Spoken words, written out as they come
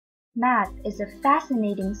Math is a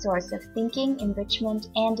fascinating source of thinking, enrichment,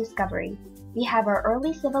 and discovery. We have our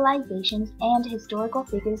early civilizations and historical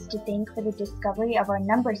figures to thank for the discovery of our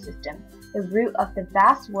number system, the root of the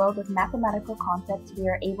vast world of mathematical concepts we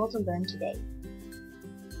are able to learn today.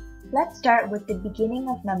 Let's start with the beginning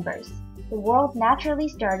of numbers. The world naturally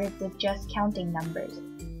started with just counting numbers.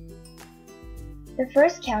 The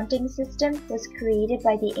first counting system was created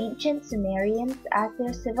by the ancient Sumerians as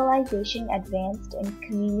their civilization advanced and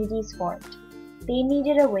communities formed. They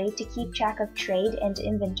needed a way to keep track of trade and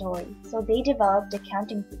inventory, so they developed a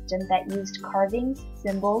counting system that used carvings,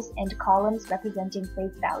 symbols, and columns representing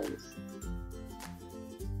place values.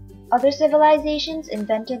 Other civilizations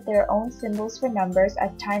invented their own symbols for numbers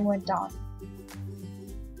as time went on.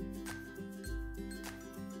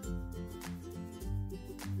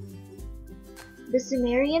 The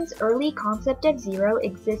Sumerians' early concept of zero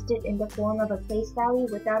existed in the form of a place value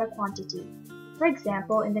without a quantity. For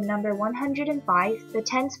example, in the number 105, the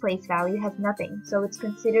tens place value has nothing, so it's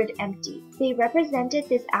considered empty. They represented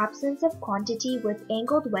this absence of quantity with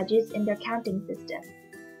angled wedges in their counting system.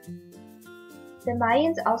 The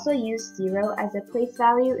Mayans also used zero as a place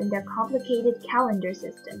value in their complicated calendar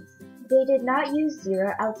systems. They did not use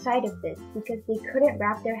zero outside of this because they couldn't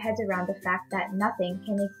wrap their heads around the fact that nothing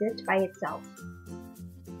can exist by itself.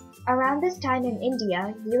 Around this time in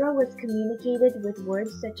India, zero was communicated with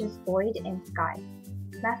words such as void and sky.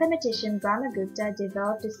 Mathematician Brahmagupta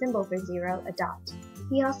developed a symbol for zero, a dot.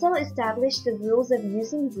 He also established the rules of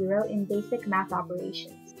using zero in basic math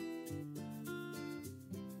operations.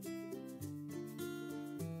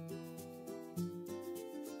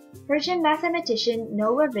 Persian mathematician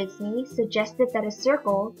Novarizmi suggested that a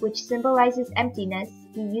circle, which symbolizes emptiness,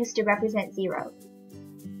 be used to represent zero.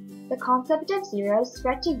 The concept of zero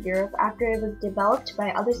spread to Europe after it was developed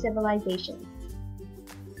by other civilizations.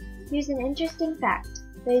 Here's an interesting fact.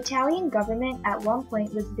 The Italian government at one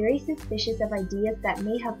point was very suspicious of ideas that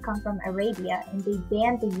may have come from Arabia, and they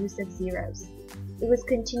banned the use of zeros. It was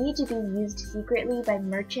continued to be used secretly by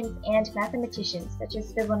merchants and mathematicians such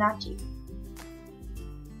as Fibonacci.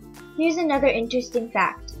 Here's another interesting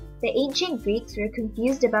fact. The ancient Greeks were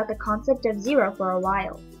confused about the concept of zero for a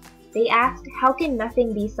while. They asked, how can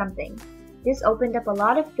nothing be something? This opened up a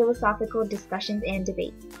lot of philosophical discussions and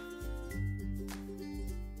debates.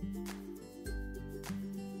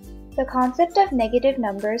 The concept of negative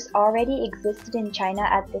numbers already existed in China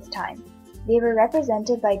at this time. They were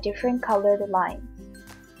represented by different colored lines.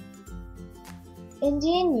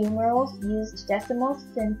 Indian numerals used decimals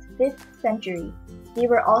since 5th century. They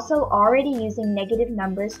were also already using negative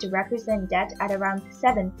numbers to represent debt at around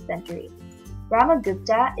 7th century.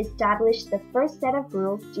 Brahmagupta established the first set of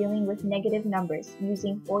rules dealing with negative numbers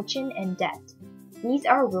using fortune and debt. These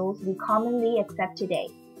are rules we commonly accept today.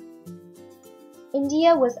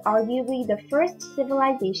 India was arguably the first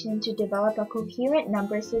civilization to develop a coherent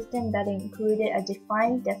number system that included a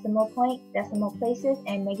defined decimal point, decimal places,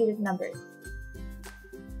 and negative numbers.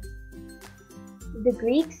 The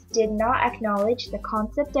Greeks did not acknowledge the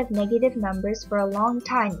concept of negative numbers for a long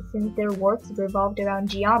time since their works revolved around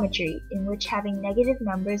geometry, in which having negative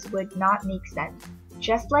numbers would not make sense.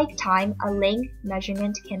 Just like time, a length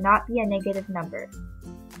measurement cannot be a negative number.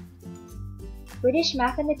 British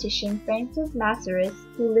mathematician Francis Masurus,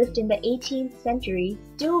 who lived in the 18th century,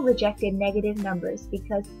 still rejected negative numbers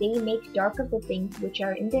because they make dark of the things which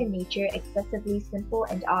are in their nature excessively simple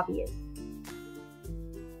and obvious.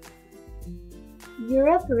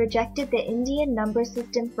 Europe rejected the Indian number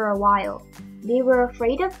system for a while. They were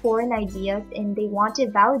afraid of foreign ideas and they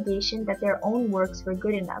wanted validation that their own works were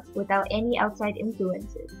good enough without any outside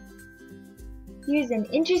influences. Here's an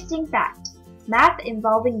interesting fact. Math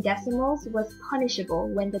involving decimals was punishable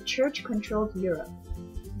when the church controlled Europe.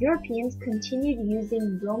 Europeans continued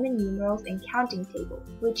using Roman numerals and counting tables,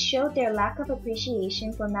 which showed their lack of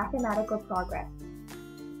appreciation for mathematical progress.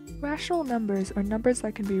 Rational numbers are numbers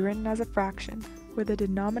that can be written as a fraction, where the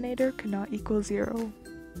denominator cannot equal 0.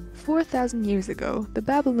 4,000 years ago, the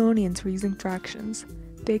Babylonians were using fractions.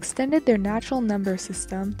 They extended their natural number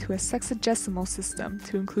system to a sexagesimal system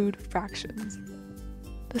to include fractions.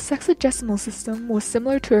 The sexagesimal system was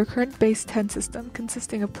similar to our current base 10 system,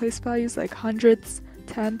 consisting of place values like hundredths,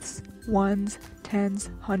 tenths, ones, tens,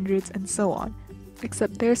 hundreds, and so on,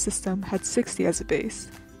 except their system had 60 as a base.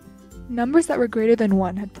 Numbers that were greater than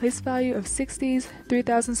 1 had place value of 60s,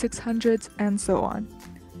 3600s, and so on.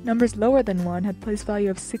 Numbers lower than 1 had place value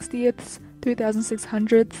of 60ths,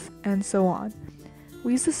 3600ths, and so on.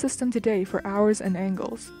 We use this system today for hours and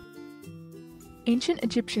angles. Ancient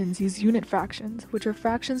Egyptians used unit fractions, which are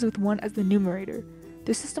fractions with 1 as the numerator.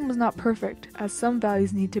 This system was not perfect, as some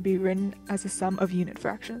values need to be written as a sum of unit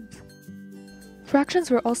fractions.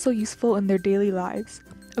 Fractions were also useful in their daily lives.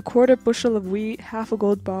 A quarter bushel of wheat, half a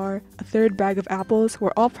gold bar, a third bag of apples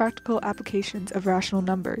were all practical applications of rational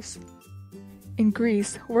numbers. In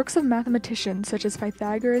Greece, works of mathematicians such as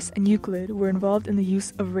Pythagoras and Euclid were involved in the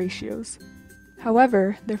use of ratios.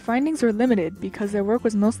 However, their findings were limited because their work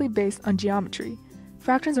was mostly based on geometry.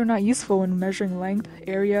 Fractions are not useful when measuring length,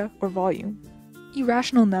 area, or volume.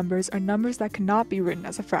 Irrational numbers are numbers that cannot be written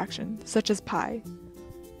as a fraction, such as pi.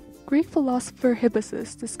 Greek philosopher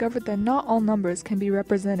Hippasus discovered that not all numbers can be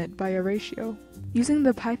represented by a ratio. Using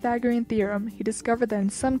the Pythagorean theorem, he discovered that in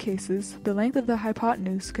some cases, the length of the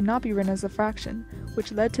hypotenuse could not be written as a fraction,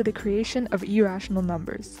 which led to the creation of irrational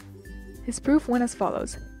numbers. His proof went as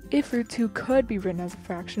follows. If root 2 could be written as a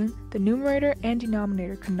fraction, the numerator and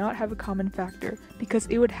denominator could not have a common factor because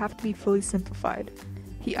it would have to be fully simplified.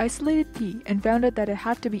 He isolated p and found out that it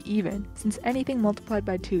had to be even, since anything multiplied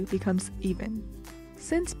by 2 becomes even.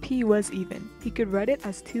 Since p was even, he could write it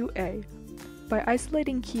as 2a. By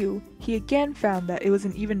isolating q, he again found that it was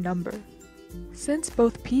an even number. Since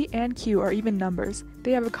both p and q are even numbers, they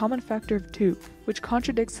have a common factor of 2, which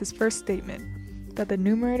contradicts his first statement, that the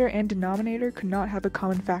numerator and denominator could not have a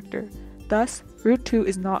common factor. Thus, root 2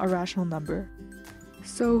 is not a rational number.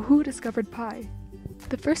 So who discovered pi?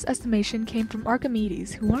 The first estimation came from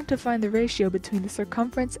Archimedes, who wanted to find the ratio between the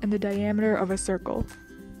circumference and the diameter of a circle.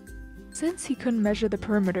 Since he couldn't measure the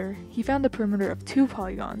perimeter, he found the perimeter of 2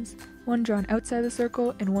 polygons, one drawn outside the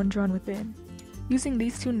circle and one drawn within. Using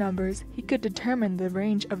these two numbers, he could determine the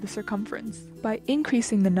range of the circumference. By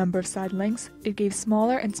increasing the number of side lengths, it gave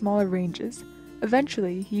smaller and smaller ranges.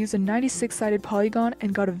 Eventually, he used a 96-sided polygon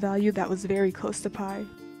and got a value that was very close to pi.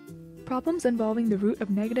 Problems involving the root of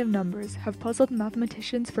negative numbers have puzzled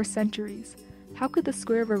mathematicians for centuries. How could the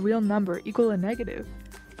square of a real number equal a negative?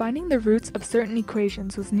 Finding the roots of certain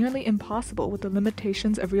equations was nearly impossible with the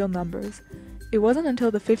limitations of real numbers. It wasn't until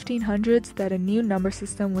the 1500s that a new number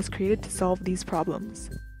system was created to solve these problems.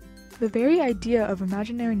 The very idea of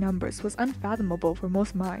imaginary numbers was unfathomable for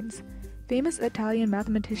most minds. Famous Italian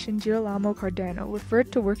mathematician Girolamo Cardano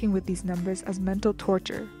referred to working with these numbers as mental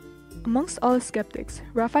torture. Amongst all the skeptics,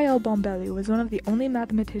 Raphael Bombelli was one of the only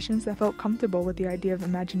mathematicians that felt comfortable with the idea of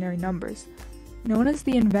imaginary numbers. Known as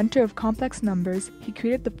the inventor of complex numbers, he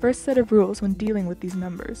created the first set of rules when dealing with these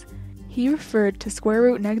numbers. He referred to square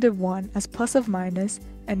root -1 as plus of minus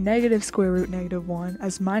and negative square root -1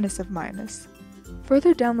 as minus of minus.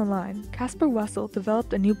 Further down the line, Caspar Wessel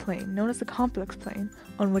developed a new plane known as the complex plane,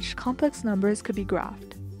 on which complex numbers could be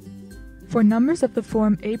graphed. For numbers of the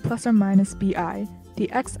form a plus or minus bi,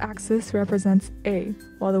 the x-axis represents a,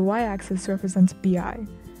 while the y-axis represents bi.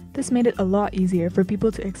 This made it a lot easier for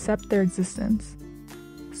people to accept their existence.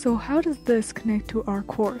 So how does this connect to our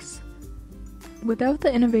course? Without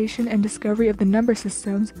the innovation and discovery of the number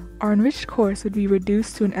systems, our enriched course would be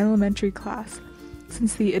reduced to an elementary class.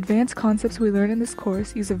 Since the advanced concepts we learn in this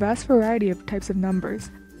course use a vast variety of types of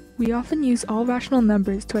numbers, we often use all rational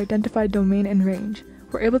numbers to identify domain and range.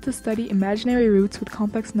 We're able to study imaginary roots with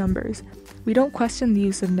complex numbers. We don't question the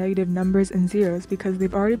use of negative numbers and zeros because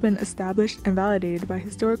they've already been established and validated by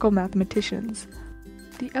historical mathematicians.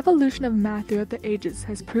 The evolution of math throughout the ages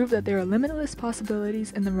has proved that there are limitless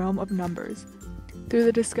possibilities in the realm of numbers. Through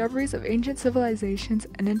the discoveries of ancient civilizations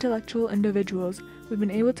and intellectual individuals, we've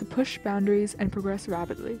been able to push boundaries and progress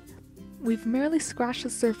rapidly. We've merely scratched the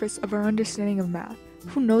surface of our understanding of math.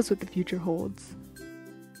 Who knows what the future holds?